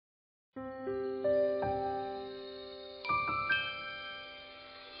I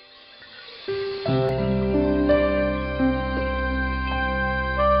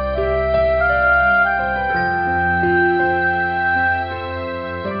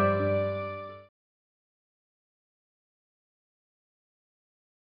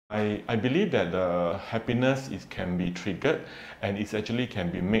believe that happiness can be triggered, and it actually can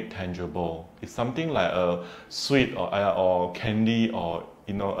be made tangible. It's something like a sweet or candy, or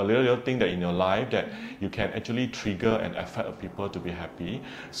a little thing that in your life that you can actually trigger and affect people to be happy.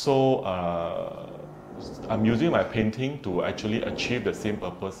 So I'm using my painting to actually achieve the same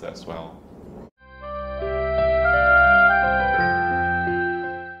purpose as well.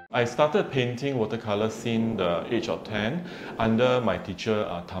 I started painting watercolor since the age of 10 under my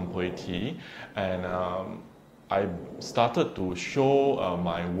teacher Tam Pui Ti, and I started to show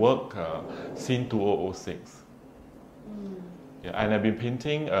my work since 2006. Yeah, and I've been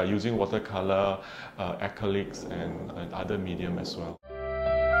painting using watercolor, acrylics, and other medium as well.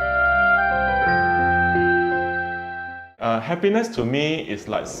 Happiness to me is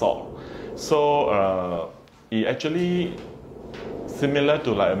like salt. So it actually similar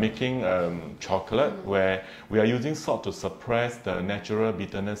to like making chocolate, where we are using salt to suppress the natural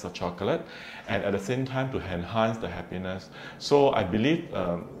bitterness of chocolate, and at the same time to enhance the happiness. So I believe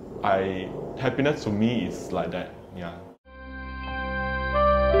happiness to me is like that. Yeah.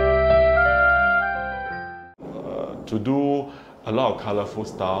 To do a lot of colorful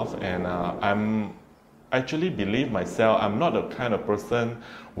stuff, and I'm actually believe myself I'm not the kind of person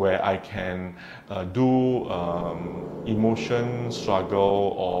where I can do emotion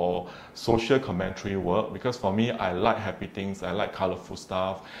struggle or social commentary work, because for me I like happy things, I like colorful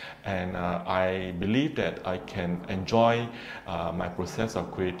stuff, and I believe that I can enjoy my process of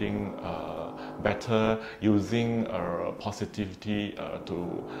creating better using positivity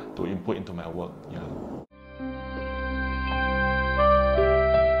to input into my work. Yeah.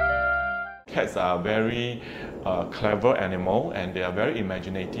 Cats are a very clever animal, and they are very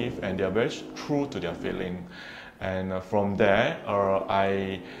imaginative, and they are very true to their feeling. And from there,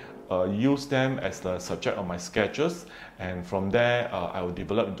 I use them as the subject of my sketches, and from there I will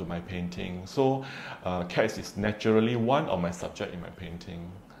develop into my painting. So cats is naturally one of my subject in my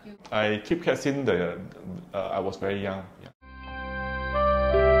painting. I keep cats since I was very young. Yeah.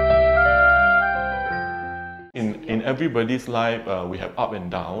 In everybody's life, we have up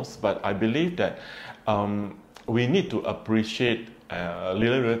and downs, but I believe that we need to appreciate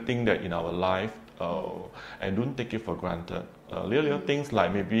little things that in our life and don't take it for granted. Little things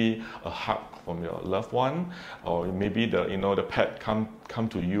like maybe a hug from your loved one, or maybe the pet come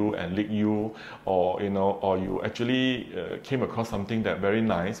to you and lick you, or or you actually came across something that very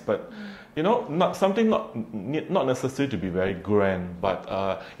nice, but not necessary to be very grand,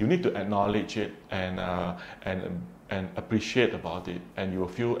 but you need to acknowledge it and appreciate about it, and you will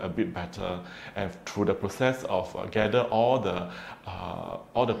feel a bit better. And through the process of gather all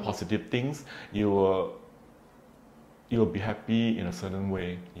the positive things, you'll be happy in a certain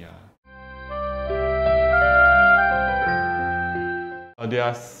way. Yeah. There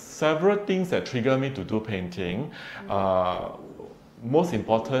are several things that trigger me to do painting. Most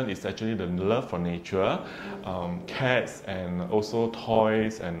important is actually the love for nature, cats, and also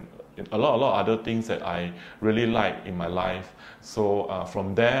toys, and a lot of other things that I really like in my life. So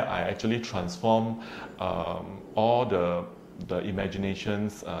from there, I actually transform all the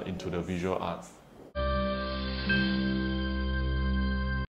imaginations into the visual arts.